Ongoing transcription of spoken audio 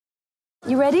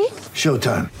You ready?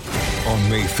 Showtime. On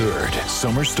May 3rd,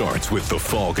 summer starts with The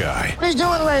Fall Guy. Let's do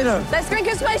it later. Let's drink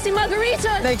a spicy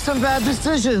margarita. Make some bad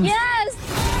decisions. Yes!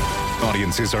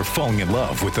 Audiences are falling in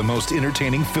love with the most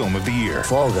entertaining film of the year.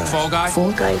 Fall Guy. Fall Guy?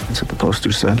 Fall guy. That's what the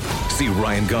poster said. See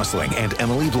Ryan Gosling and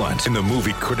Emily Blunt in the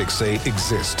movie critics say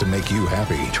exists to make you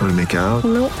happy. Trying to make it out?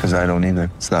 Nope. Because I don't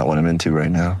either. It's not what I'm into right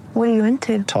now. What are you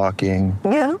into? Talking.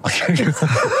 Yeah.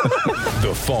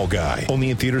 The Fall Guy.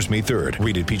 Only in theaters May 3rd.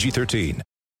 Rated PG-13.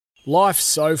 Life's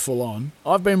so full on.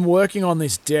 I've been working on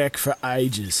this deck for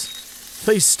ages.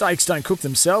 These steaks don't cook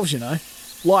themselves, you know.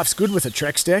 Life's good with a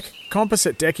Trex deck.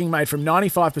 Composite decking made from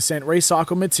 95%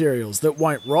 recycled materials that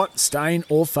won't rot, stain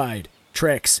or fade.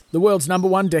 Trex, the world's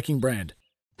 #1 decking brand.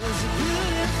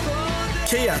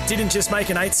 Kia didn't just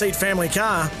make an 8-seat family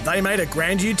car, they made a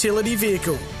grand utility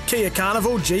vehicle. Kia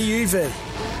Carnival GUV.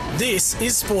 This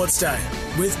is Sports Day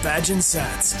with Badge and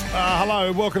Sats.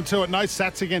 Hello, welcome to it. No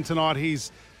Sats again tonight.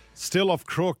 He's still off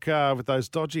crook with those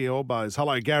dodgy elbows.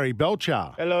 Hello, Gary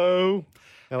Belcher. Hello.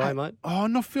 How are you, mate? Oh,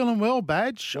 I'm not feeling well,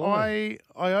 Badge. Why?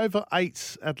 I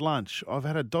overate at lunch. I've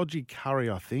had a dodgy curry,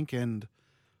 I think, and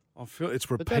I feel it's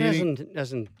But repeating. that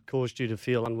hasn't caused you to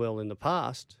feel unwell in the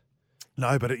past.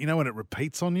 No, but you know when it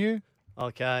repeats on you?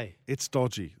 Okay. It's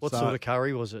dodgy. What sort of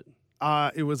curry was it?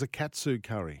 It was a katsu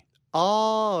curry.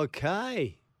 Oh,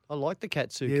 okay. I like the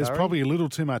katsu curry. Yeah, there's probably a little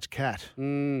too much cat.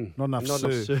 Not Not enough enough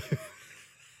Sue. soup.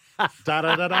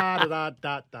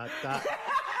 Da-da-da-da-da-da-da-da.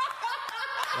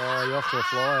 Oh, you're off to a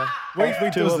flyer. We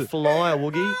Off to does a it. flyer,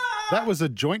 Woogie. That was a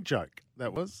joint joke.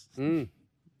 That was. Talking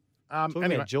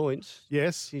Anyway, about joints.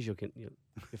 yes. Geez, you're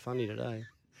funny today.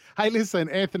 Hey, listen,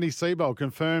 Anthony Seibold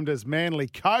confirmed as Manly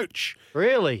coach.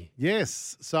 Really?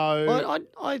 Yes. So,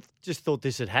 I just thought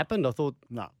this had happened. I thought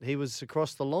no. he was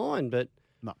across the line, but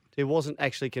No. it wasn't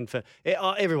actually confirmed.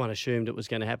 Everyone assumed it was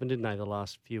going to happen, didn't they, the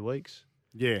last few weeks?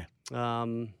 Yeah.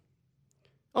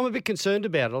 I'm a bit concerned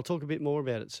about it. I'll talk a bit more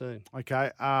about it soon.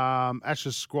 Okay.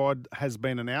 Ash's squad has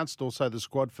been announced. Also, the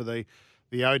squad for the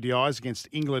ODIs against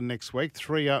England next week. 2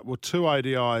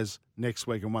 ODIs next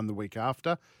week and 1 the week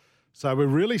after. So we're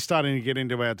really starting to get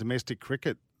into our domestic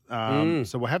cricket. So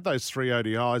we'll have those 3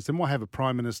 ODIs. Then we'll have a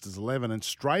Prime Minister's 11 and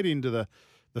straight into the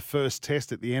first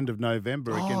test at the end of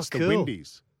November against the cool.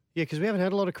 Windies. Yeah, because we haven't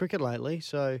had a lot of cricket lately,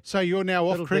 so So you're now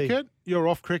off That'll cricket? You're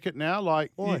off cricket now?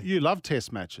 Like, Why? you love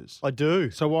test matches. I do.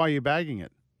 So why are you bagging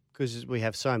it? Because we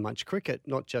have so much cricket,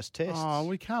 not just tests. Oh,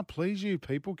 we can't please you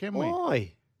people, can we?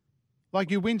 Why?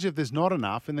 Like you whinge if there's not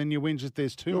enough, and then you whinge if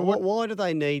there's too much. Why do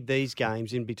they need these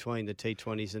games in between the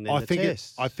T20s and then the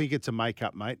tests? I think it's a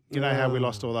make-up, mate. You know how we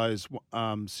lost all those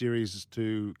series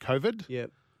to COVID?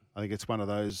 Yep. I think it's one of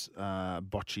those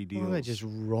botchy Why deals. don't they just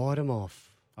write them off?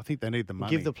 I think they need the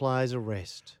money. Give the players a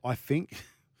rest. I think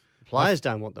The players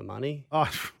don't want the money.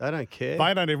 oh, They don't care.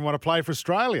 they don't even want to play for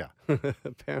Australia.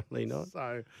 Apparently not.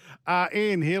 So,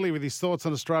 Ian Healy with his thoughts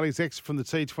on Australia's exit from the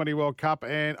T20 World Cup.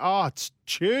 And, it's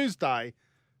Tuesday.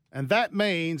 And that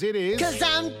means it is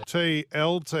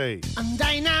TLT. I'm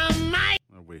dynamite.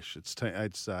 I wish. It's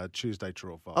Tuesday,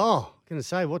 true or false. Oh, I'm going to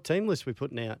say, what team list are we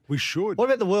putting out? We should. What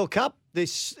about the World Cup? The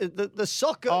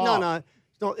soccer? Oh. No.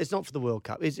 It's not for the World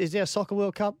Cup. Is our Soccer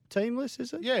World Cup team list,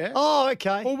 is it? Yeah. Oh,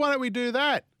 okay. Well, why don't we do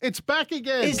that? It's back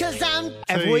again. Because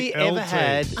Have we ever TLT.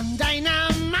 had I'm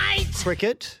dynamite.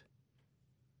 cricket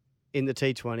in the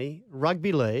T20,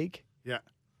 rugby league, Yeah.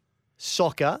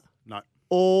 soccer, No.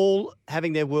 all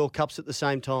having their World Cups at the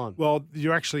same time? Well,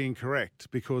 you're actually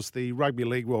incorrect because the Rugby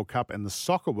League World Cup and the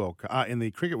Soccer World Cup and the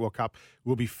Cricket World Cup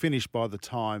will be finished by the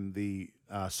time the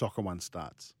soccer one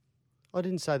starts. I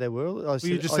didn't say they were. Well,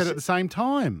 you just said at the same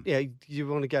time. Yeah, you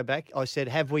want to go back? I said,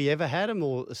 have we ever had them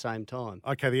all at the same time?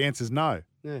 Okay, the answer's no.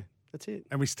 Yeah, that's it.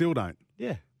 And we still don't.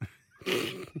 Yeah,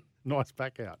 Nice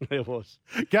back out. it was.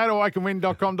 Go to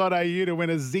iCanWin.com.au to win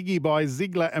a Ziggy by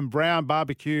Ziegler and Brown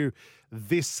barbecue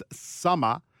this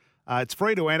summer. It's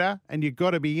free to enter, and you've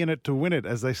got to be in it to win it,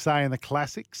 as they say in the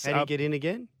classics. How do you get in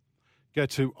again? Go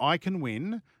to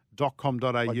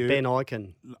iCanWin.com.au Like Ben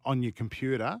Iken. on your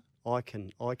computer. Iken.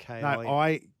 I-K-I. No,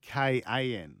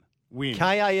 I-K-A-N. Win.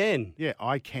 K-A-N. Yeah,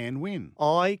 I can win.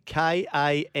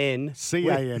 I-K-A-N.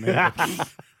 C-A-N.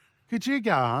 Could you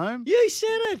go home? You said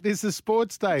it. This is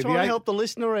Sports Day. Trying to help the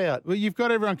listener out. Well, you've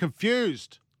got everyone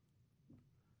confused.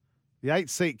 The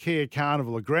 8-seat Kia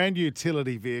Carnival, a grand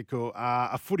utility vehicle.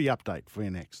 A footy update for you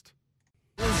next.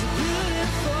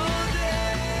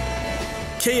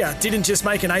 Kia didn't just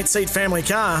make an 8-seat family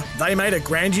car, they made a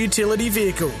grand utility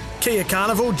vehicle. Kia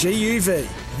Carnival GUV.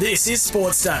 This is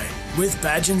Sports Day with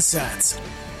Badge and Sats.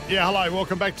 Yeah, hello.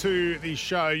 Welcome back to the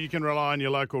show. You can rely on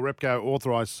your local Repco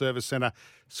authorised service centre.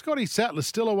 Scotty Sattler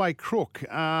still away crook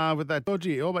with that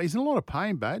dodgy elbow. He's in a lot of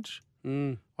pain, Badge.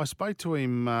 I spoke to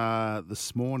him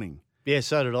this morning. Yeah,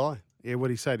 so did I. Yeah, what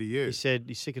did he say to you? He said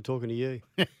he's sick of talking to you.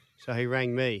 So he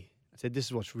rang me. I said, this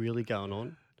is what's really going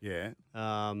on. Yeah.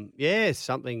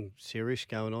 Something serious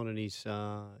going on in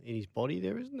his body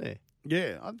there, isn't there?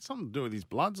 Yeah, something to do with his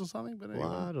bloods or something. But anyway,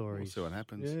 Blood or we'll see what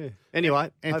happens. Yeah.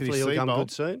 Anyway, Anthony hopefully he'll come Seibold, good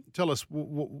soon. Tell us,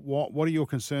 what are your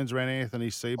concerns around Anthony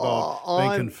Seibold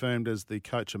being confirmed as the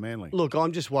coach of Manly? Look,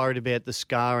 I'm just worried about the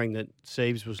scarring that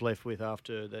Siebes was left with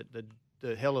after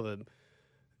the hell of a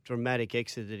dramatic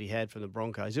exit that he had from the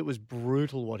Broncos. It was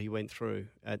brutal what he went through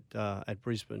at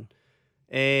Brisbane.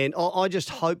 And I just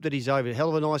hope that he's over. A hell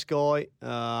of a nice guy.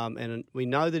 And we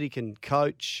know that he can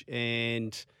coach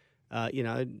and,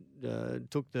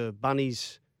 took the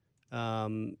Bunnies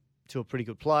to a pretty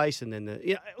good place. And then,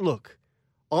 look,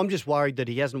 I'm just worried that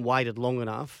he hasn't waited long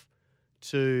enough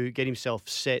to get himself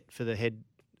set for the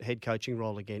head coaching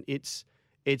role again.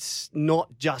 It's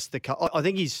not just the coach. I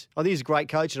think he's a great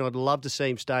coach, and I'd love to see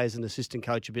him stay as an assistant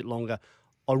coach a bit longer.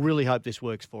 I really hope this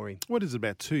works for him. What is it,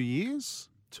 about 2 years?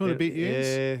 2 and a bit years?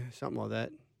 Yeah, something like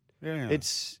that. Yeah.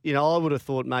 It's, I would have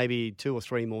thought maybe 2 or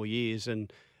 3 more years,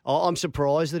 and I'm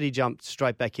surprised that he jumped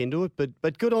straight back into it,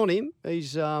 but good on him.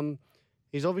 He's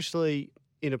obviously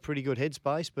in a pretty good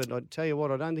headspace, but I tell you what,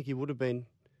 I don't think he would have been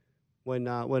when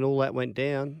all that went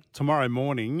down. Tomorrow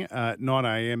morning at 9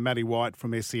 a.m, Matty White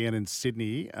from SEN in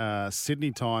Sydney.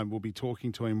 Sydney time, will be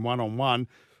talking to him one-on-one.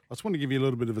 I just want to give you a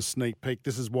little bit of a sneak peek.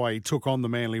 This is why he took on the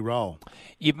Manly role.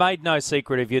 You've made no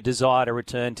secret of your desire to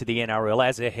return to the NRL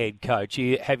as a head coach.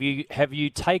 Have you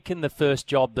taken the first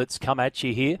job that's come at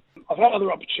you here? I've had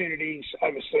other opportunities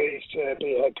overseas to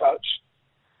be a head coach,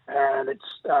 and it's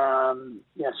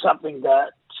something that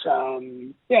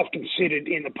I've considered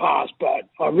in the past. But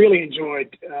I really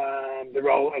enjoyed the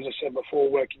role, as I said before,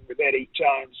 working with Eddie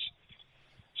Jones.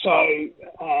 So,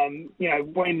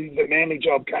 when the Manly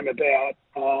job came about,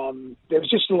 there was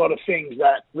just a lot of things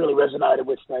that really resonated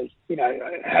with me.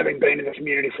 Having been in the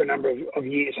community for a number of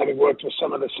years, having worked with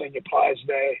some of the senior players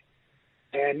there,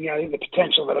 and, the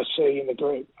potential that I see in the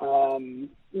group.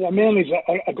 Manly's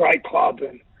a great club,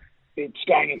 and it's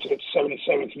going into its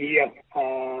 77th year,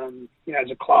 as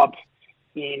a club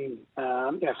in,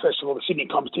 first of all, the Sydney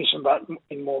competition, but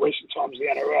in more recent times, the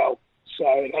NRL. So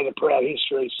it has a proud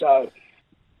history. So,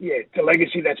 the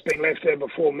legacy that's been left there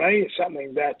before me is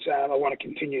something that I want to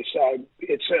continue. So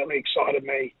it certainly excited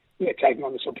me, taking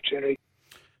on this opportunity.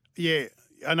 Yeah,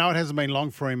 I know it hasn't been long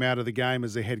for him out of the game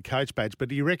as a head coach, Badge, but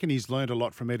do you reckon he's learned a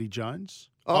lot from Eddie Jones?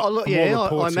 I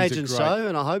imagine so,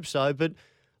 and I hope so. But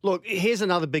look, here's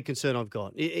another big concern I've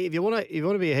got. If you want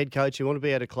to be a head coach, you want to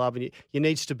be at a club, and you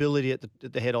need stability at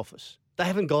the head office. They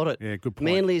haven't got it. Yeah, good point.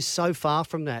 Manly is so far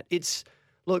from that.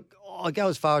 Look, I go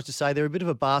as far as to say they're a bit of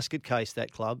a basket case,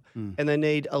 that club, and they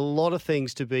need a lot of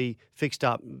things to be fixed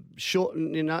up.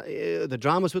 The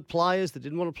dramas with players that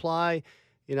didn't want to play,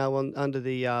 under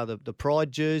the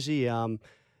Pride jersey.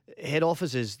 Head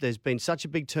offices, there's been such a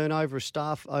big turnover of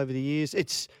staff over the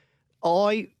years.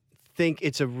 I think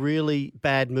it's a really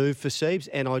bad move for Siebes,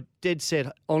 and I dead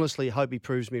set honestly hope he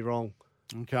proves me wrong.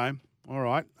 Okay, all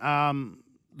right.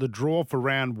 The draw for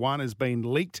round 1 has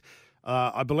been leaked.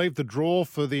 I believe the draw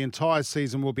for the entire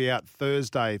season will be out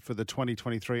Thursday for the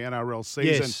 2023 NRL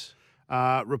season.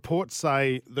 Yes. Reports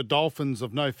say the Dolphins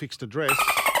of no fixed address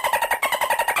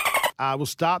will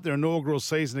start their inaugural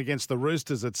season against the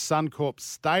Roosters at Suncorp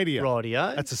Stadium.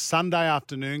 Rightio. That's a Sunday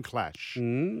afternoon clash.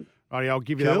 Mm. Righty, I'll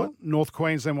give you that one. North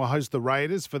Queensland will host the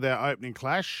Raiders for their opening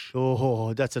clash.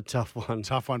 Oh, that's a tough one.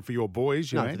 Tough one for your boys,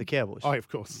 for the Cowboys. Oh, of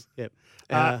course. Yep.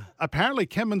 Apparently,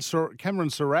 Cameron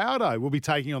Ciraldo will be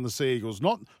taking on the Sea Eagles,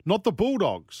 not the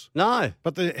Bulldogs. No.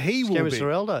 But he will Cameron be.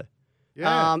 Ciraldo.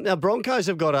 Yeah. Now, Broncos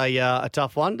have got a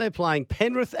tough one. They're playing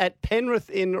Penrith at Penrith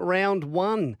in round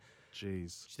 1.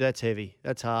 Jeez. That's heavy.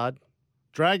 That's hard.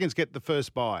 Dragons get the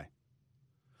first bye.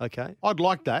 Okay. I'd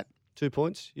like that. 2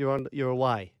 points. You're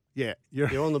away. Yeah.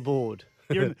 You're on the board.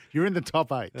 You're in the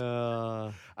top 8.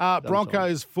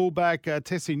 Broncos fullback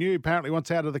Tessie New apparently wants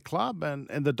out of the club,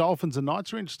 and the Dolphins and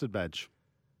Knights are interested, Badge.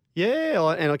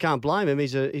 Yeah, and I can't blame him.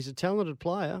 He's a talented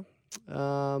player,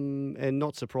 and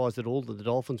not surprised at all that the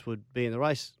Dolphins would be in the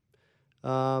race.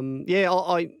 I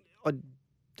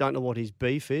don't know what his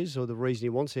beef is or the reason he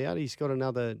wants out. He's got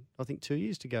another, I think, 2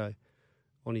 years to go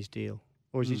on his deal,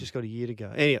 or has he just got a year to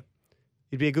go? Anyway,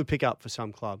 he'd be a good pickup for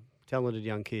some club. Talented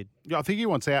young kid. Yeah, I think he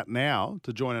wants out now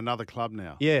to join another club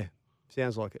now. Yeah,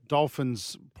 sounds like it.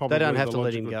 Dolphins probably They don't have the to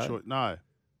let him logical go. choice. No.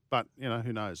 but,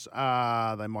 who knows?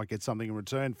 They might get something in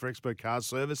return for expert car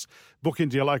service. Book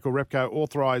into your local Repco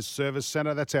authorised service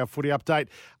centre. That's our footy update.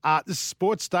 This is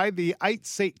Sports Day, the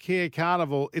 8-seat Kia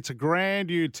Carnival. It's a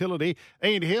grand utility.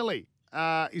 Ian Healy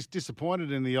is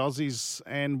disappointed in the Aussies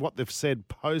and what they've said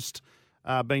post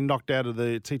being knocked out of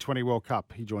the T20 World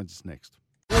Cup. He joins us next.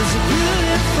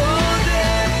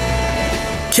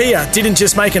 Kia didn't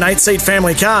just make an 8-seat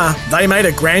family car, they made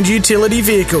a grand utility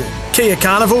vehicle. Kia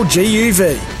Carnival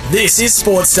GUV. This is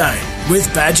Sports Day with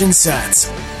Badge and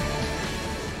Sats.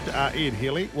 Ian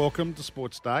Healy, welcome to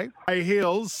Sports Day. Hey,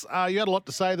 Heels, you had a lot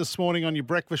to say this morning on your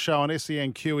breakfast show on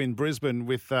SENQ in Brisbane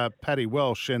with Paddy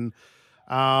Welsh, and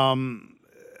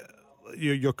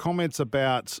your comments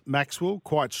about Maxwell,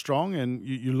 quite strong, and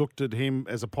you looked at him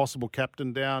as a possible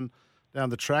captain down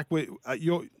the track.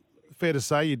 You're fair to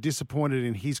say you're disappointed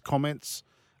in his comments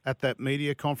at that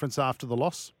media conference after the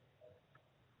loss?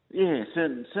 Yeah,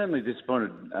 certainly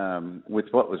disappointed with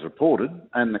what was reported,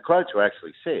 and the quotes were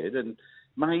actually said, and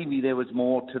maybe there was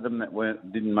more to them that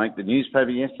didn't make the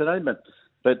newspaper yesterday,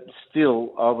 but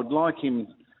still, I would like him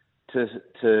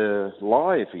to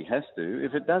lie if he has to.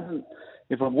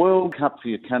 If a World Cup for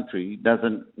your country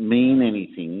doesn't mean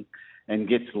anything and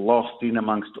gets lost in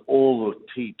amongst all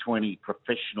the T20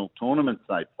 professional tournaments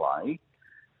they play,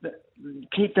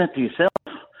 keep that to yourself.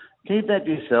 Keep that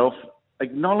to yourself.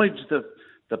 Acknowledge the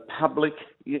public.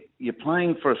 You're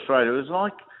playing for Australia. It was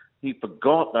like he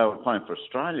forgot they were playing for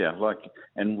Australia,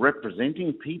 and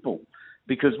representing people.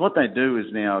 Because what they do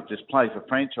is now just play for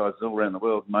franchises all around the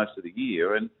world most of the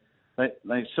year, and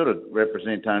they sort of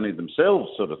represent only themselves,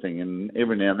 sort of thing, and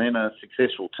every now and then a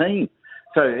successful team.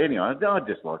 So anyway, I'd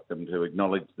just like them to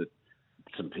acknowledge that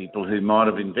some people who might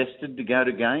have invested to go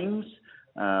to games,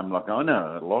 I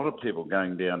know a lot of people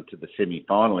going down to the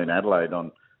semi-final in Adelaide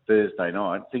on Thursday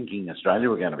night thinking Australia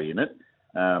were going to be in it.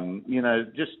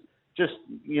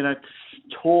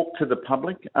 Talk to the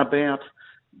public about,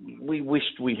 we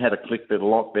wished we had clicked it a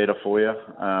lot better for you.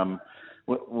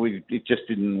 It just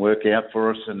didn't work out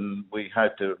for us, and we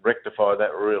hope to rectify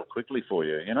that real quickly for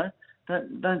you,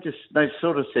 They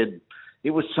sort of said it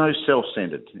was so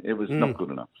self-centred. It was not good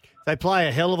enough. They play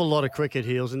a hell of a lot of cricket,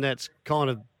 Heels, and that's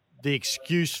kind of the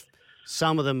excuse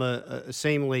some of them are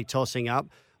seemingly tossing up.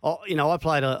 I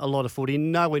played a lot of footy,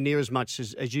 nowhere near as much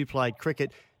as you played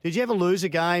cricket. Did you ever lose a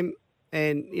game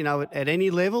and, at any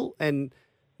level and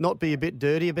not be a bit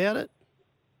dirty about it?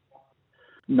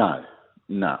 No.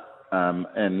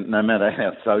 And no matter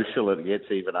how social it gets,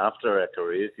 even after our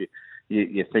careers,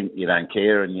 you think you don't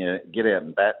care, and you get out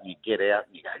and bat, and you get out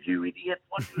and you go, "You idiot,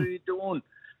 what are you doing?"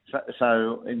 It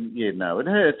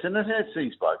hurts, and it hurts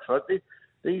these blokes, right?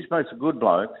 These blokes are good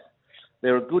blokes.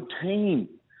 They're a good team,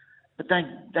 but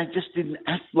they just didn't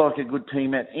act like a good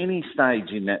team at any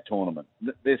stage in that tournament.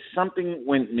 There's something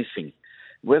went missing,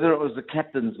 whether it was the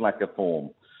captain's lack of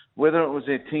form, whether it was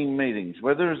their team meetings,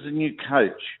 whether it was the new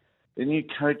coach, the new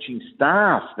coaching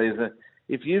staff.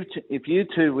 If you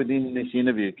two within this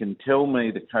interview can tell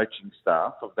me the coaching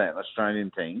staff of that Australian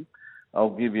team, I'll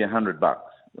give you $100,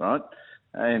 right?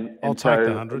 And I'll take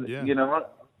the 100. Yeah. You know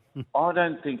what? I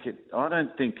don't think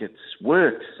it's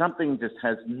worked. Something just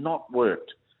has not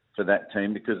worked for that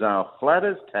team because they are flat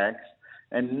as tacks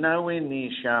and nowhere near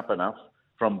sharp enough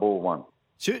from ball one.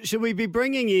 Should we be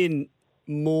bringing in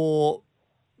more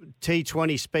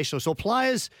T20 specialists or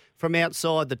players from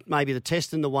outside maybe the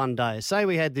Test and the one day? Say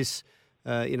we had this,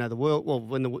 when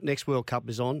the next World Cup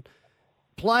is on,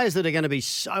 players that are going to be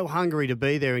so hungry to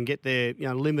be there and get their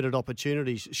limited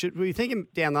opportunities. Should we be thinking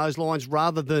down those lines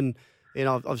rather than,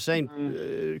 I've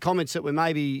seen comments that were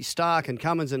maybe Stark and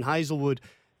Cummins and Hazelwood,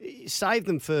 save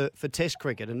them for Test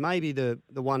cricket and maybe the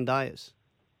one dayers.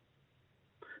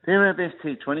 They're our best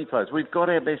T20 players. We've got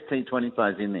our best T20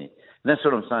 players in there. And that's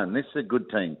what I'm saying. This is a good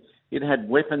team. It had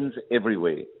weapons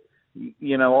everywhere.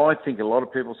 I think a lot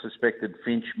of people suspected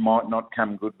Finch might not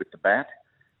come good with the bat,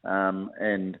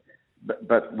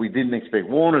 but we didn't expect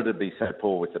Warner to be so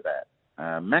poor with the bat.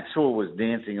 Maxwell was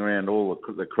dancing around all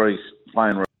the crease,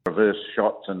 playing reverse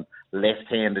shots and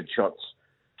left-handed shots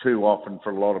too often for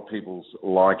a lot of people's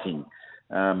liking.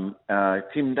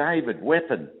 Tim David,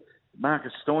 weapon.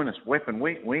 Marcus Stoinis, weapon.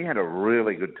 We had a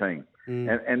really good team.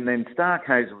 And then Stark,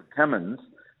 Hazelwood, Cummins,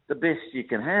 the best you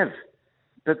can have.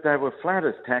 But they were flat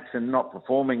as tacks and not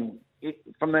performing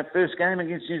from that first game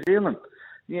against New Zealand.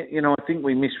 I think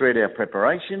we misread our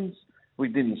preparations. We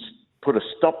didn't put a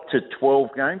stop to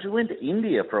 12 games. We went to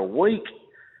India for a week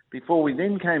before we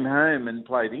then came home and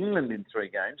played England in 3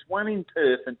 games, 1 in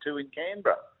Perth and 2 in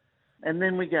Canberra. And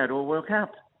then we go to a World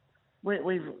Cup.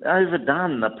 We've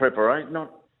overdone the preparation,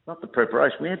 not the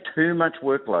preparation. We had too much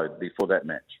workload before that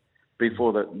match.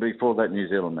 before that New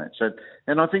Zealand match. So,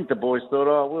 and I think the boys thought,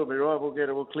 oh, we'll be right,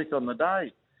 we'll click on the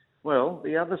day. Well,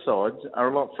 the other sides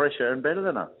are a lot fresher and better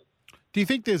than us. Do you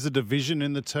think there's a division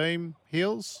in the team,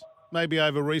 Hills? Maybe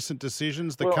over recent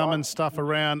decisions, the Cummins stuff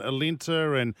around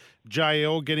Alinta and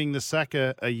JL getting the sack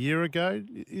a year ago?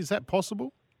 Is that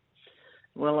possible?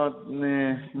 Well,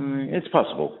 it's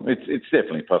possible. It's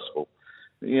definitely possible.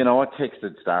 You know, I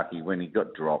texted Starkey when he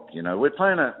got dropped. You know, we're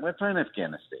playing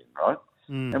Afghanistan, right?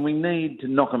 And we need to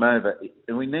knock them over.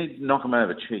 And we need to knock them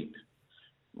over cheap.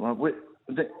 Well,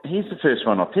 he's the first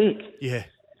one I pick. Yeah.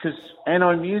 And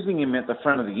I'm using him at the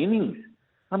front of the innings.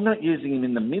 I'm not using him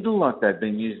in the middle like they've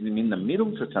been using him in the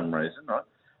middle for some reason, right?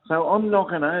 So I'm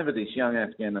knocking over this young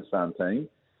Afghanistan team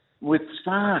with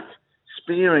Stark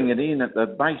spearing it in at the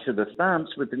base of the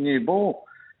stumps with the new ball.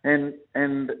 And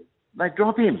they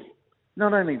drop him.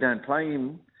 Not only don't play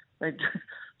him, they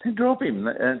drop him.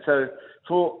 And so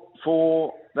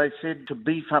they said to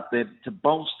beef up to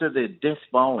bolster their death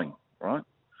bowling, right?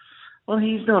 Well,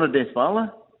 he's not a death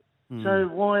bowler. So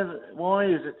why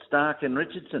is it Stark and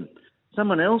Richardson?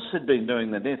 Someone else had been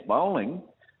doing the death bowling,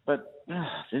 but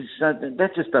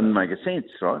that just doesn't make a sense,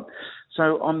 right?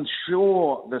 So I'm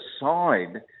sure the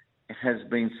side has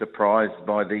been surprised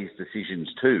by these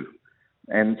decisions too.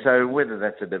 And so whether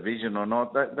that's a division or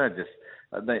not,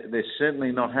 they're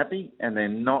certainly not happy, and they're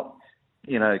not,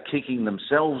 kicking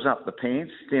themselves up the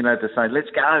pants, to say, let's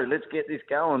go, let's get this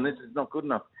going. This is not good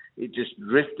enough. It just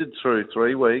drifted through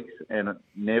 3 weeks and it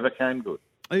never came good.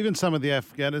 Even some of the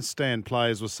Afghanistan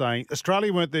players were saying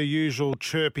Australia weren't their usual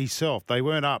chirpy self. They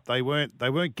weren't up. They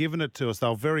weren't giving it to us. They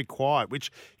were very quiet,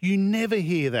 which you never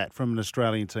hear that from an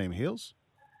Australian team, Hills.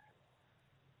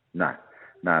 No.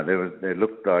 They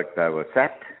looked like they were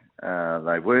sapped.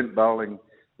 They weren't bowling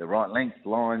the right length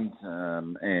lines,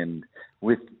 and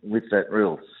with that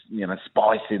real,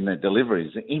 spice in their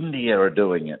deliveries. India are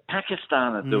doing it.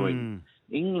 Pakistan are doing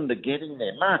it. England are getting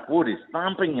there. Mark Wood is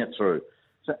thumping it through.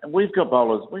 So we've got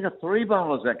 3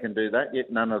 bowlers that can do that,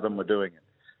 yet none of them were doing it.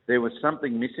 There was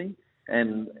something missing,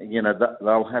 and,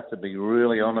 they'll have to be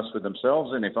really honest with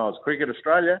themselves. And if I was Cricket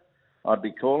Australia, I'd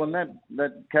be calling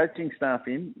that coaching staff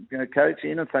coach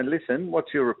in and say, listen,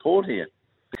 what's your report here?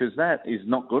 Because that is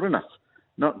not good enough.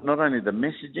 Not only the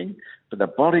messaging, but the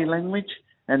body language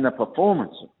and the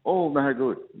performance, all no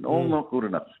good, all not good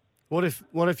enough. What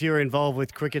if you're involved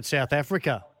with Cricket South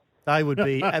Africa? They would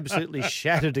be absolutely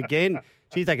shattered again.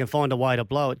 See if they can find a way to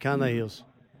blow it, can't they, Hills?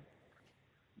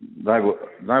 They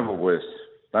were worse.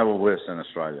 They were worse than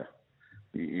Australia.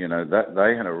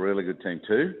 They had a really good team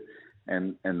too,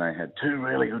 and they had 2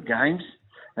 really good games,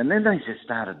 and then they just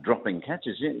started dropping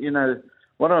catches.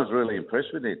 What I was really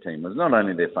impressed with their team was not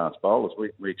only their fast bowlers,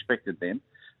 we expected them,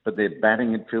 but their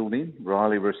batting had filled in.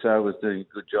 Riley Rousseau was doing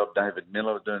a good job. David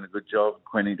Miller was doing a good job.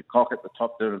 Quinny de Kock at the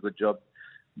top doing a good job.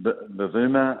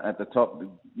 Bavuma at the top,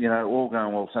 all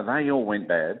going well. So they all went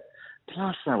bad.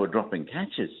 Plus they were dropping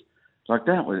catches. Like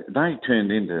they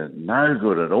turned into no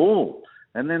good at all.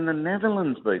 And then the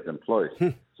Netherlands beat them,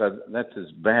 please. So that's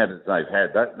as bad as they've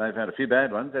had. They've had a few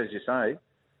bad ones, as you say,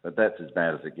 but that's as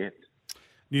bad as it gets.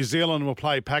 New Zealand will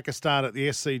play Pakistan at the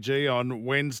SCG on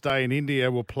Wednesday, and India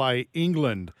will play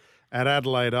England at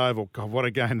Adelaide Oval. God, what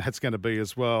a game that's going to be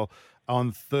as well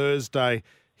on Thursday.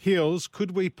 Hills,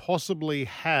 could we possibly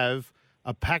have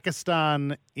a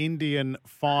Pakistan-Indian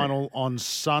final on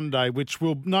Sunday, which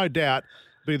will no doubt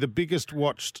be the biggest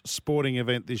watched sporting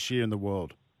event this year in the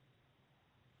world?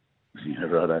 Yeah,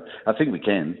 right. I think we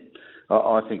can.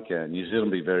 I think New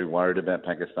Zealand will be very worried about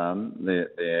Pakistan.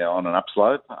 They're on an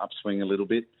upswing a little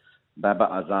bit.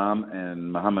 Babar Azam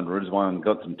and Mohammad Rizwan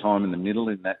got some time in the middle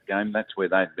in that game. That's where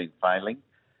they've been failing.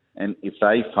 And if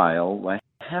they fail, they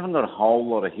haven't got a whole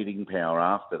lot of hitting power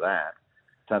after that.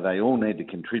 So they all need to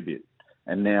contribute.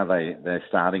 And now they're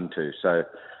starting to. So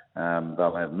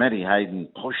they'll have Matty Hayden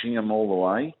pushing them all the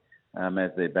way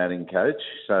as their batting coach.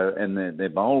 And their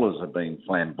bowlers have been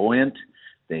flamboyant.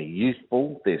 They're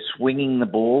youthful, they're swinging the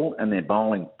ball, and they're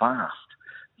bowling fast.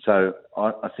 So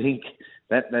I think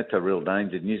that's a real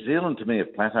danger. New Zealand, to me,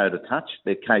 have plateaued a touch.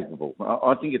 They're capable.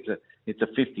 I think it's a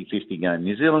 50-50 game.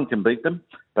 New Zealand can beat them,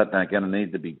 but they're going to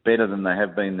need to be better than they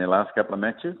have been their last couple of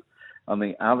matches. On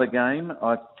the other game,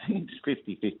 I think it's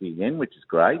 50-50 again, which is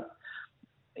great.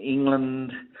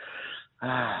 England,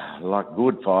 like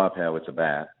good firepower with the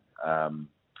bat.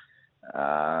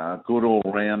 Good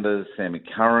all-rounders. Sammy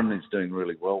Curran is doing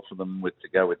really well for them to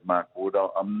go with Mark Wood.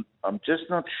 I'm just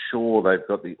not sure they've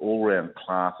got the all-round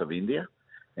class of India,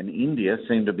 and India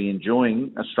seem to be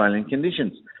enjoying Australian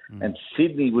conditions. And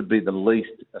Sydney would be the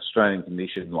least Australian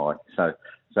condition like. So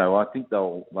So I think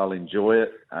they'll enjoy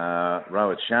it.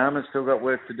 Rohit Sharma's still got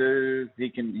work to do. He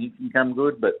can come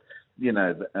good, but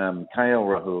KL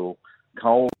Rahul,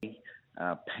 Kohli,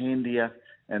 Pandya,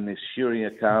 and this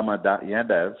Surya Karma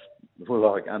Yadav were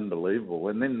like unbelievable.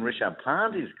 And then Rishabh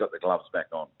Pandya's got the gloves back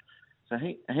on, so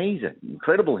he's an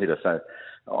incredible hitter. So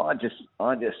I just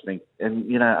think, and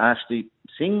Arshdeep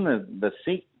Singh, the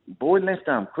Sikh boy, left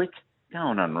arm quick,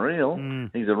 going unreal.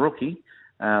 He's a rookie.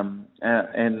 And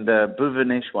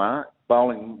Bhuvaneshwar,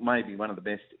 bowling maybe one of the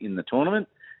best in the tournament,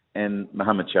 and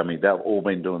Mohammad Shami, they've all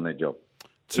been doing their job.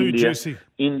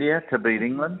 India to beat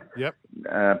England. Yep.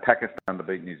 Pakistan to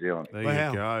beat New Zealand. There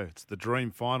you go. It's the dream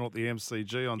final at the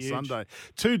MCG on Sunday.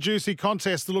 2 juicy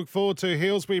contests to look forward to,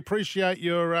 Hills. We appreciate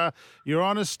your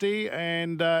honesty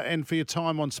and for your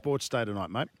time on Sports Day tonight,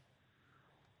 mate.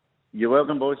 You're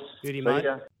welcome, boys. Beauty, mate.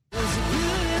 Ya.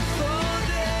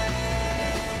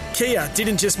 Kia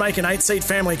didn't just make an 8-seat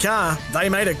family car, they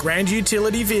made a grand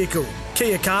utility vehicle.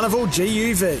 Kia Carnival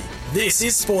GUV. This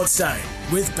is Sports Day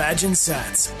with Badge and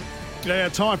Sats. Yeah,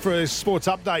 time for a sports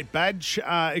update, Badge.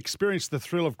 Experience the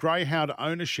thrill of greyhound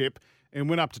ownership and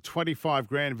win up to 25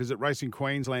 grand. Visit Racing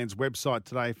Queensland's website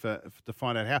today to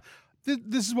find out how.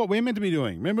 This is what we're meant to be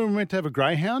doing. Remember we were meant to have a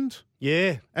greyhound?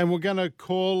 Yeah. And we're going to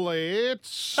call it...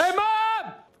 Hey,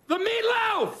 Mom! The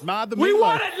meatloaf! Ma, the we meatloaf.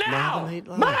 want it now! Ma, the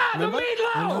meatloaf. Ma, the Remember?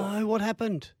 meatloaf! No, what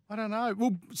happened? I don't know.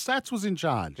 Well, Stats was in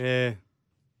charge. Yeah.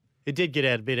 It did get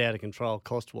a bit out of control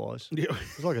cost-wise. Yeah. It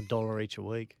was like $1 each a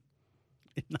week.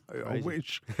 No, I Crazy.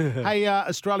 wish. Hey,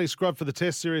 Australia's squad for the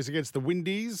Test series against the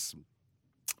Windies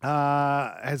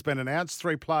has been announced.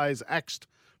 3 players axed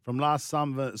from last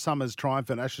summer's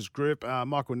triumphant Ashes group.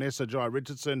 Michael Nessa, Jai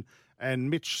Richardson and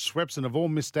Mitch Swepson have all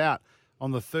missed out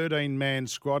on the 13-man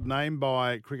squad named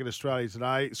by Cricket Australia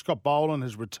today. Scott Boland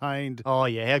has retained. Oh,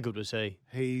 yeah. How good was he?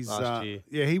 He's last year?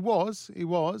 Yeah, he was.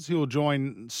 He'll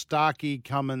join Starkey,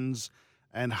 Cummins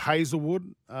and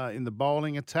Hazelwood in the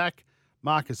bowling attack.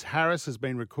 Marcus Harris has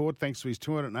been recorded thanks to his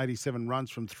 287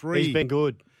 runs from 3. He's been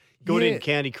good. Good Yeah. in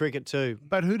county cricket too.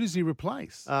 But who does he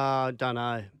replace? Don't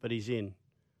know, but he's in.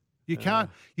 You can't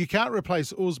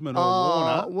replace Usman or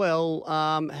Warner. Well,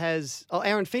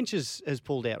 Aaron Finch has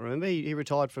pulled out, remember? He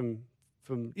retired from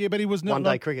Yeah, but he was not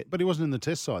one-day cricket. But he wasn't in the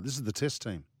Test side. This is the Test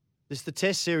team. This is the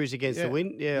Test series against the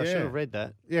Wind. Yeah, I should have read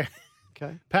that. Yeah.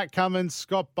 Okay. Pat Cummins,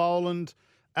 Scott Boland,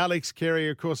 Alex Carey,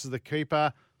 of course, is the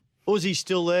keeper. Uzi's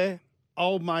still there.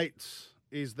 Old mate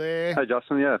is there. Hey,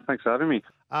 Justin. Yeah, thanks for having me.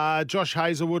 Josh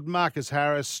Hazelwood, Marcus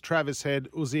Harris, Travis Head,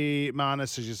 Uzi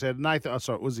Marnus, as you said.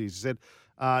 Uzi, as you said.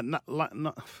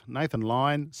 Nathan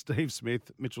Lyon, Steve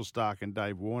Smith, Mitchell Stark, and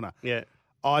Dave Warner. Yeah.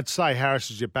 I'd say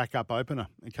Harris is your backup opener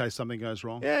in case something goes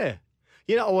wrong. Yeah.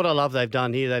 You know what I love they've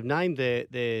done here? They've named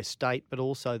their state, but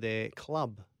also their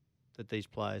club that these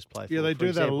players play for. Yeah, they For do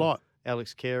that a example, lot.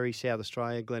 Alex Carey, South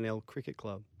Australia, Glenelg Cricket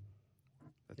Club.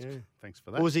 Thanks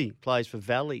for that. Uzi plays for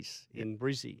Valleys in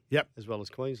Brizzy. Yep. As well as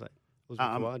Queensland.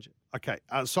 Uzi Okay.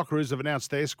 Socceroos have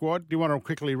announced their squad. Do you want to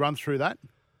quickly run through that?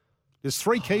 There's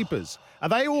 3 keepers. Are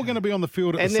they all going to be on the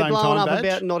field at the same time, And they're blowing up Badge?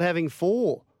 about not having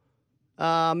 4.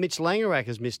 Mitch Langerak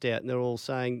has missed out, and they're all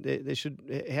saying they should.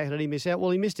 How did he miss out?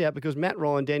 Well, he missed out because Matt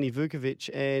Ryan, Danny Vukovic,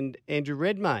 and Andrew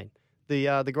Redmayne,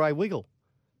 the grey wiggle,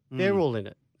 they're all in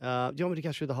it. Do you want me to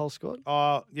go through the whole squad?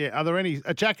 Yeah. Are there any,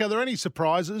 Jack? Are there any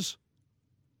surprises?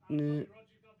 Mm.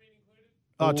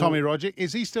 Tommy Rogic,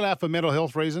 is he still out for mental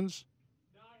health reasons?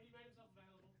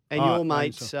 And your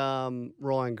mate's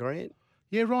Ryan Grant.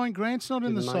 Yeah, Ryan Grant's not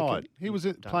in the Didn't make side. it. He was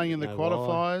Don't playing in the know why.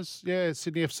 qualifiers. Yeah,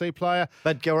 Sydney FC player.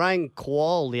 But Garang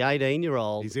Kual, the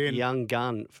 18-year-old He's in. young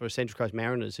gun for Central Coast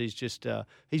Mariners, he's just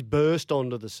he's burst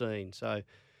onto the scene. So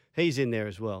he's in there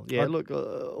as well. Yeah, look,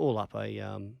 all up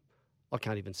I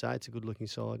can't even say it's a good-looking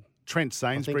side. Trent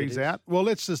Sainsbury's out. Well,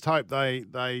 let's just hope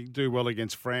they do well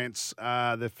against France.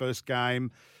 Their first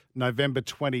game, November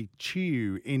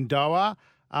 22 in Doha.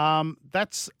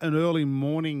 That's an early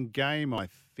morning game, I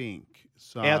think.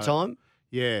 So, Our time?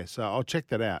 Yeah, so I'll check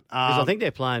that out. Because I think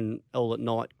they're playing all at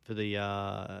night for the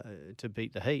to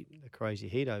beat the heat, the crazy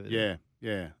heat over there.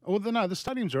 Yeah. Well, no, the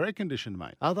stadiums are air conditioned,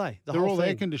 mate. Are they? They're all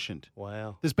air conditioned.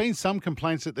 Wow. There's been some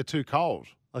complaints that they're too cold.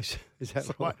 Oh, is that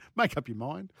So, right? make up your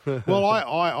mind. Well,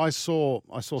 I saw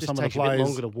Just some of the takes players. a bit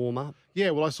longer to warm up. Yeah,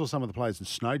 well, I saw some of the players in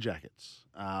snow jackets.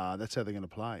 That's how they're going to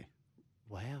play.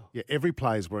 Wow. Yeah, every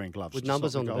player's wearing gloves. With just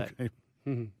numbers like on the back.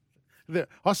 goalkeeper.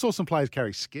 I saw some players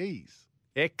carry skis.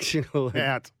 Excellent.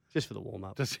 Out. Just for the warm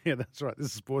up. Yeah, that's right. This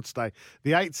is Sports Day.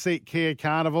 The 8-seat Kia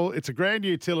Carnival. It's a grand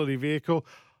utility vehicle.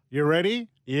 You ready?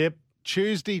 Yep.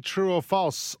 Tuesday, true or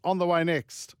false? On the way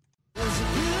next.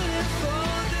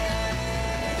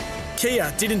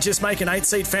 Kia didn't just make an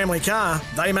 8-seat family car,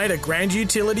 they made a grand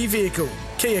utility vehicle.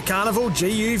 Kia Carnival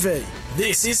GUV.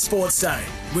 This is Sports Day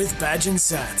with Badge and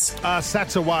Sats.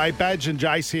 Sats away. Badge and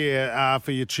Jace here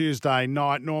for your Tuesday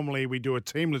night. Normally we do a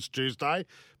teamless Tuesday,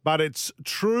 but it's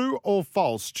true or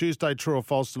false. Tuesday, true or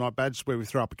false tonight, Badge, where we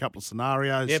throw up a couple of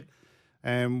scenarios. Yep.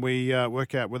 And we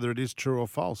work out whether it is true or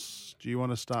false. Do you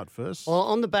want to start first? Well,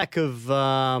 on the back of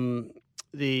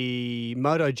the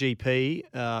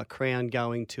MotoGP crown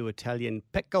going to Italian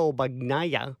Pecco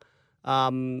Bagnaia,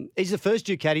 he's the first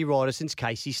Ducati rider since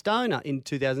Casey Stoner in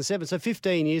 2007. So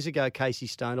 15 years ago, Casey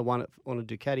Stoner won it on a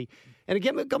Ducati. And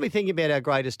it got me thinking about our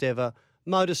greatest ever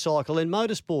motorcycle and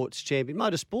motorsports champion.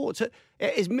 Motorsports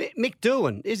is Mick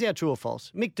Doohan. Is our true or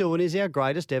false? Mick Doohan is our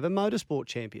greatest ever motorsport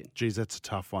champion. Geez, that's a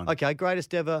tough one. Okay,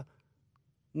 greatest ever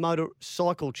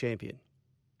motorcycle champion.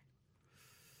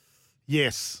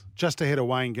 Yes, just ahead of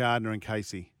Wayne Gardner and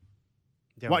Casey.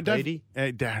 Darren Beattie?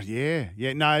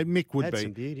 Yeah. No, Mick would Had be.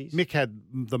 some beauties. Mick had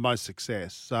the most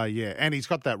success. So, yeah. And he's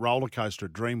got that roller coaster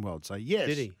at Dreamworld. So, yes.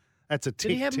 Did he? That's a tick.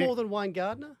 Did he have more than Wayne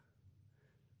Gardner?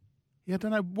 Yeah, I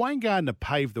don't know. Wayne Gardner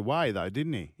paved the way, though,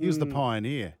 didn't he? He was the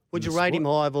pioneer. Would you rate him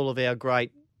high of all of our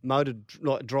great motor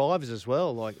drivers as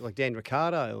well, like Dan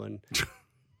Ricciardo and...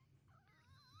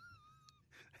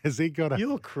 Has he got a...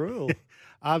 You're cruel.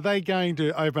 Are they going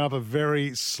to open up a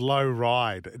very slow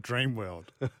ride at Dreamworld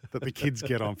that the kids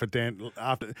get on for Dan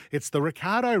after? It's the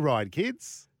Ricardo ride,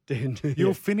 kids.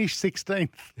 You'll finish 16th.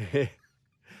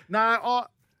 No,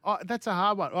 that's a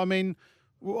hard one. I mean,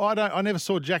 I never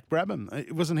saw Jack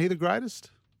Brabham. Wasn't he the greatest?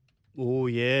 Oh,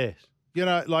 yes. You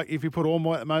know, like if you put all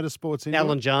motorsports in.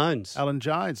 Alan Jones. Alan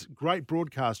Jones, great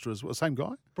broadcaster as well. Same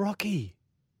guy. Brocky.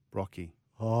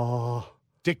 Oh.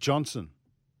 Dick Johnson.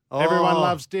 Oh. Everyone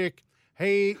loves Dick.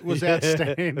 He was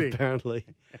outstanding. Apparently.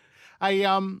 Hey,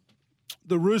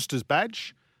 the Roosters,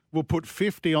 Badge, will put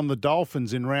 50 on the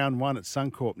Dolphins in round 1 at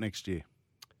Suncorp next year.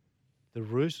 The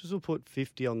Roosters will put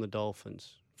 50 on the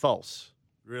Dolphins. False.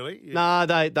 Really? No,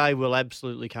 they will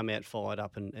absolutely come out fired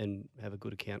up and have a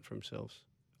good account for themselves.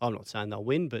 I'm not saying they'll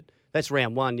win, but that's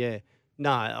round 1, yeah.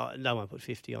 No, they won't put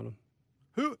 50 on them.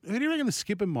 Who do you reckon the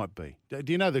skipper might be?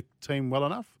 Do you know the team well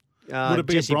enough? Would it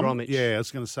be Jesse Bromwich? Yeah, I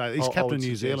was going to say. He's captain of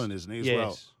New Zealand, isn't he, as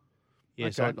well?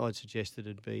 Yes, Okay. I'd suggest that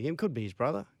it'd be him. Could be his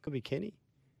brother. Could be Kenny.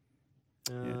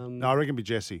 No, I reckon it'd be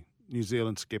Jesse, New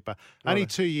Zealand skipper. Only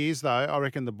 2 years, though. I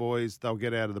reckon the boys, they'll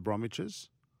get out of the Bromwiches.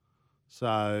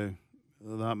 So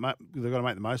they've got to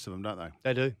make the most of them, don't they?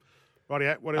 They do.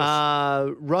 Rightio, what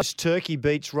else? Roast turkey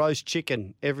beats roast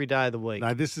chicken every day of the week.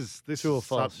 No, this is True or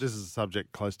false? This is a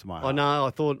subject close to my heart. I know. I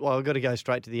thought, well, I've got to go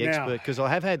straight to the Now- expert because I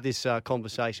have had this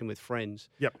conversation with friends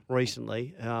Yep.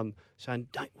 recently saying,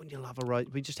 wouldn't you love a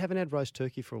roast? We just haven't had roast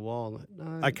turkey for a while. Like,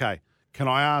 no. Okay. Can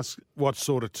I ask what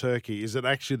sort of turkey? Is it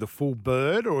actually the full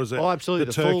bird or is it Oh, absolutely.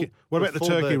 the The turkey? full- What the about the full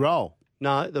turkey bird. roll?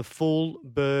 No, the full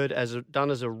bird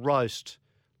done as a roast.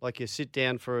 Like you sit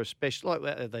down for a special,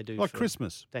 like they do Like for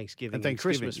Christmas. Thanksgiving, And and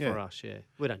Thanksgiving, Christmas for yeah. us. Yeah,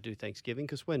 we don't do Thanksgiving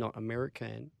because we're not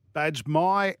American. Badge,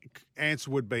 my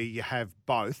answer would be you have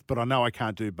both, but I know I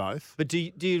can't do both. But do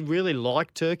you really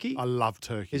like turkey? I love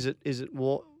turkey. Is it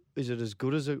as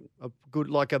good as a good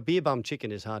like a beer bum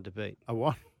chicken is hard to beat? A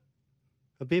what?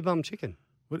 A beer bum chicken.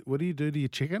 What do you do to your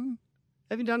chicken?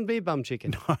 Have you done beer bum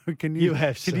chicken? No, can you? You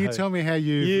have. Can you so. tell me how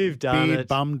You've done beer it.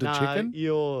 bummed a No,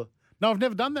 chicken? No, I've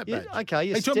never done that. Badge. okay.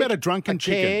 You Are you talking about a drunken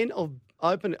chicken? Can of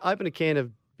open a can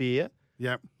of beer.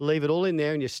 Yep. Leave it all in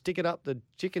there, and you stick it up the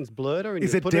chicken's blurter, and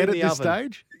Is you it put dead it in at the this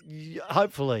oven. stage?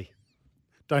 Hopefully,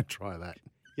 Don't try that.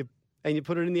 you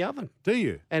put it in the oven. Do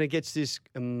you? And it gets this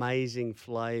amazing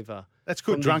flavour. That's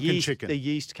good from drunken the yeast, chicken. The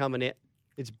yeast coming out.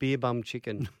 It's beer bum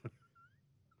chicken.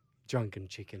 Drunken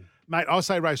chicken. Mate, I'll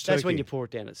say roast turkey. That's when you pour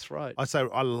it down its throat. I say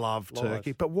I love Live.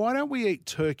 turkey. But why don't we eat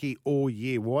turkey all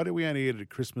year? Why do we only eat it at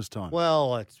Christmas time?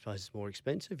 Well, I suppose it's more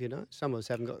expensive, you know. Some of us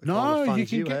haven't got the kind no, of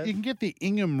funds you have. can get the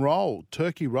Ingham roll,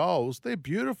 turkey rolls. They're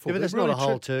beautiful. Yeah, but They're that's really not a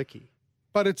whole cheap. turkey.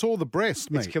 But it's all the breast,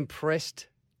 mate. It's compressed,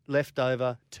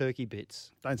 leftover turkey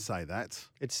bits. Don't say that.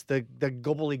 It's the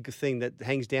gobbledygook thing that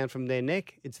hangs down from their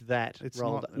neck. It's that. It's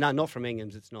rolled not- up. No, not from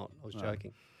Ingham's. It's not. I was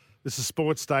joking. This is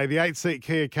Sports Day, the 8-seat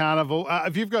Kia Carnival.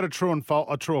 If you've got a true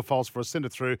or false for us, send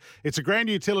it through. It's a grand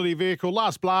utility vehicle,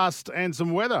 last blast, and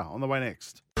some weather on the way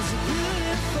next.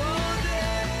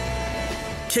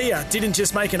 Kia didn't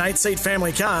just make an 8-seat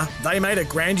family car, they made a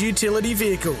grand utility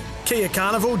vehicle. Kia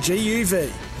Carnival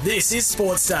GUV. This is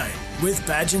Sports Day with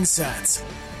Badge and Sats.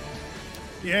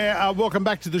 Yeah, welcome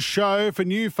back to the show for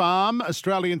New Farm,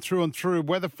 Australian through and through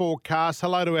weather forecast.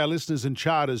 Hello to our listeners in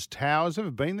Charters Towers. Ever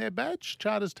been there, Badge?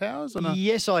 Charters Towers?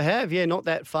 Yes, I have. Yeah, not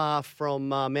that far from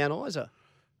Mount Isa.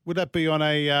 Would that be on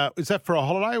is that for a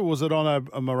holiday or was it on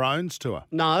a Maroons tour?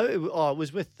 No, it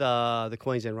was with the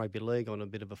Queensland Rugby League on a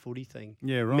bit of a footy thing.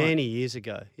 Yeah, right. Many years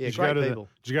ago. Yeah, Did great people.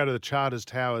 Did you go to the Charters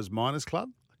Towers Miners Club?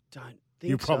 Don't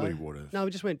think You so. probably would have. No,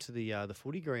 we just went to the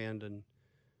footy ground and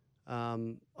I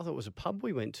thought it was a pub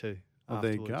we went to Well,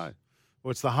 there you afterwards. go.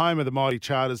 Well, it's the home of the mighty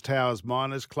Charters Towers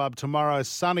Miners Club. Tomorrow,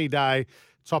 sunny day,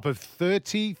 top of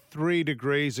 33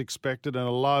 degrees expected and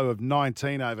a low of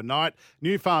 19 overnight.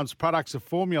 New Farm's products are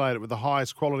formulated with the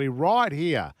highest quality right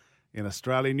here in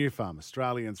Australia. New Farm,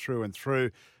 Australian through and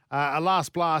through. A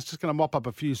last blast, just going to mop up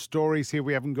a few stories here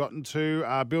we haven't gotten to.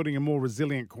 Building a more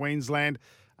resilient Queensland.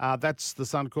 That's the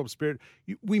Suncorp spirit.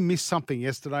 We missed something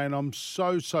yesterday, and I'm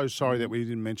so sorry that we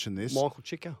didn't mention this. Michael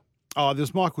Cheika. Oh,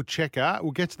 there's Michael Cheika.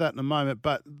 We'll get to that in a moment.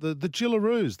 But the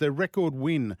Gillaroos, their record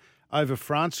win over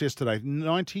France yesterday,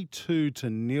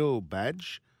 92-0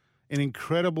 badge. An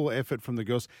incredible effort from the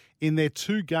girls. In their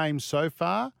 2 games so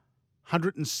far,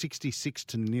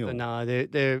 166-0. No,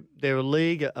 they're a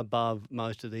league above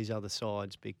most of these other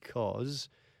sides because,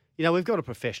 we've got a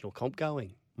professional comp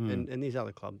going. And these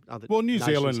other Well, New nations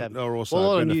Zealand have, are also a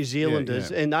lot of benef- New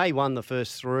Zealanders, yeah. and they won the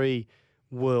first 3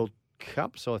 World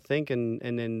Cups, I think, and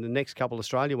then the next couple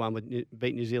Australia won would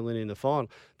beat New Zealand in the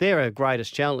final. They're our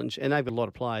greatest challenge, and they've got a lot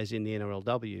of players in the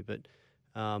NRLW, but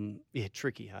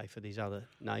tricky, hey, for these other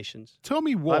nations. Tell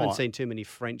me why. I haven't seen too many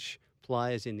French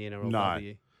players in the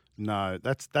NRLW. No,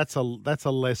 that's a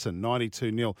lesson.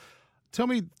 92-0. Tell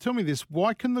me this: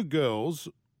 why can the girls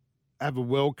have a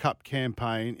World Cup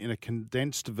campaign in a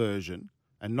condensed version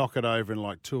and knock it over in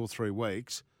like 2 or 3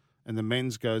 weeks, and the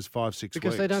men's goes 5-6 weeks?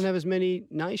 Because they don't have as many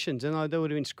nations, and they would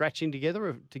have been scratching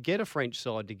together to get a French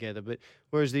side together. But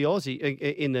whereas the Aussie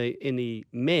in the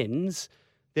men's,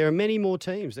 there are many more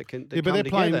teams that come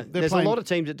together. There's a lot of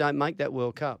teams that don't make that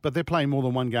World Cup. But they're playing more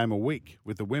than 1 game a week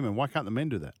with the women. Why can't the men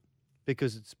do that?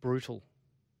 Because it's brutal.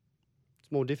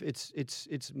 It's more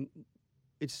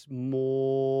It's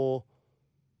more.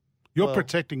 You're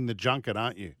protecting the junket,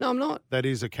 aren't you? No, I'm not. That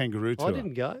is a kangaroo tour. I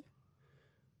didn't go.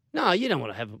 No, you don't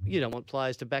want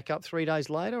players to back up 3 days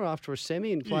later after a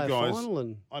semi and play a final.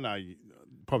 And I know you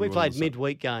probably we played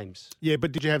midweek games. Yeah,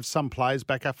 but did you have some players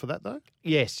back up for that though?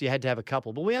 Yes, you had to have a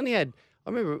couple, but we only had. I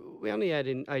remember we only had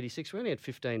in '86. We only had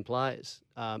 15 players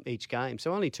each game,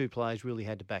 so only 2 players really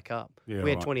had to back up. Yeah, we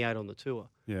had 28 on the tour.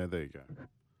 Yeah, there you go.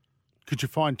 Could you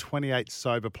find 28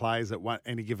 sober players at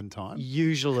any given time?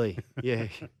 Usually, yeah.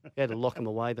 You had to lock them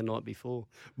away the night before.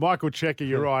 Michael Cheika,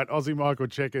 you're right. Aussie Michael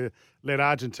Cheika led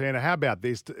Argentina. How about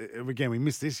this? Again, we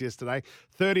missed this yesterday.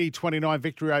 30-29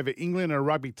 victory over England in a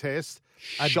rugby test.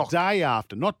 Shock. A day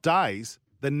after, not days,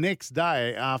 the next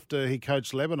day after he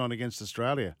coached Lebanon against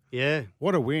Australia. Yeah.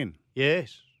 What a win.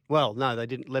 Yes. Well, no, they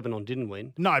didn't. Lebanon didn't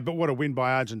win. No, but what a win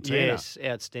by Argentina. Yes,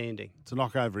 outstanding. To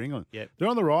knock over England. Yep. They're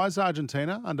on the rise,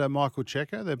 Argentina, under Michael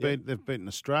Cheika. They've beaten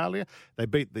Australia. They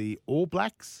beat the All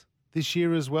Blacks this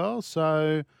year as well.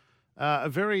 So a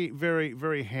very, very,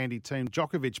 very handy team.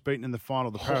 Djokovic beaten in the final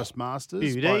of the Paris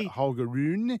Masters by Holger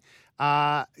Rune.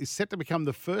 Is set to become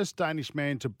the first Danish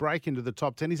man to break into the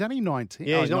top 10. He's only 19.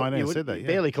 Yeah, he's not, 19, you I would said that. Yeah.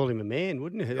 barely call him a man,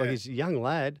 wouldn't he? Like he's a young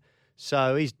lad.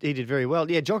 So he did very well.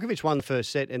 Yeah, Djokovic won the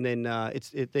first set, and then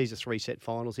these are 3-set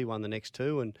finals. He won the next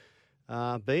 2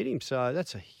 and beat him. So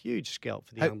that's a huge scalp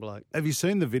for the young bloke. Have you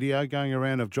seen the video going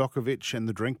around of Djokovic and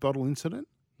the drink bottle incident?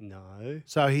 No.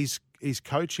 So his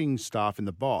coaching staff in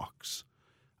the box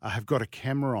have got a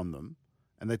camera on them,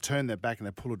 and they turn their back and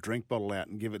they pull a drink bottle out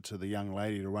and give it to the young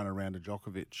lady to run around to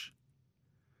Djokovic.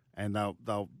 And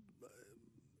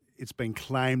it's been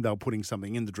claimed they're putting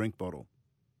something in the drink bottle.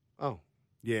 Oh.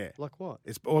 Yeah. Like what?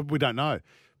 We don't know.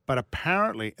 But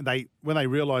apparently, when they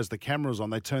realised the camera was on,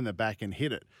 they turned their back and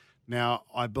hid it. Now,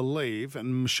 I believe,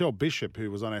 and Michelle Bishop, who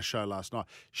was on our show last night,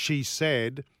 she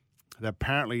said that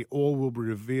apparently all will be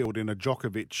revealed in a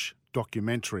Djokovic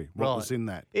documentary, what was in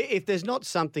that. If there's not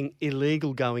something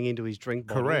illegal going into his drink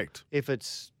bottle. Correct. If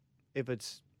it's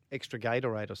extra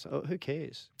Gatorade or so, who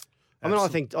cares?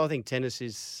 Absolutely. I think tennis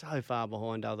is so far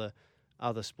behind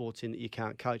other sports in that you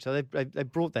can't coach. So they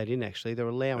brought that in, actually. They're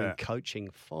allowing coaching,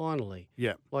 finally.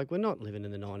 Yeah. Like, we're not living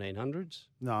in the 1900s.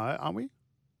 No, aren't we?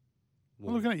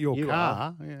 Well, we're looking at your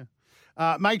car. Are.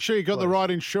 Yeah. Make sure you got the right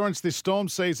insurance this storm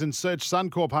season. Search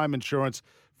Suncorp Home Insurance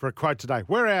for a quote today.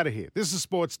 We're out of here. This is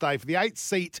Sports Day for the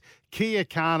 8-seat Kia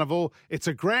Carnival. It's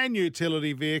a grand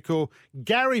utility vehicle.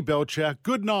 Gary Belcher,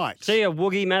 good night. See ya,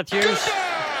 Woogie Matthews.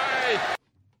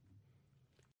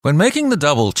 When making the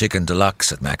double chicken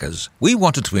deluxe at Macca's, we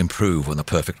wanted to improve on the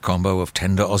perfect combo of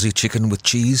tender Aussie chicken with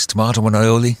cheese, tomato and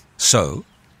aioli. So,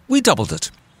 we doubled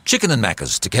it. Chicken and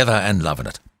Macca's, together and loving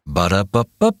it.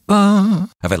 Ba-da-ba-ba-ba.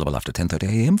 Available after 10:30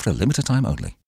 a.m. for a limited time only.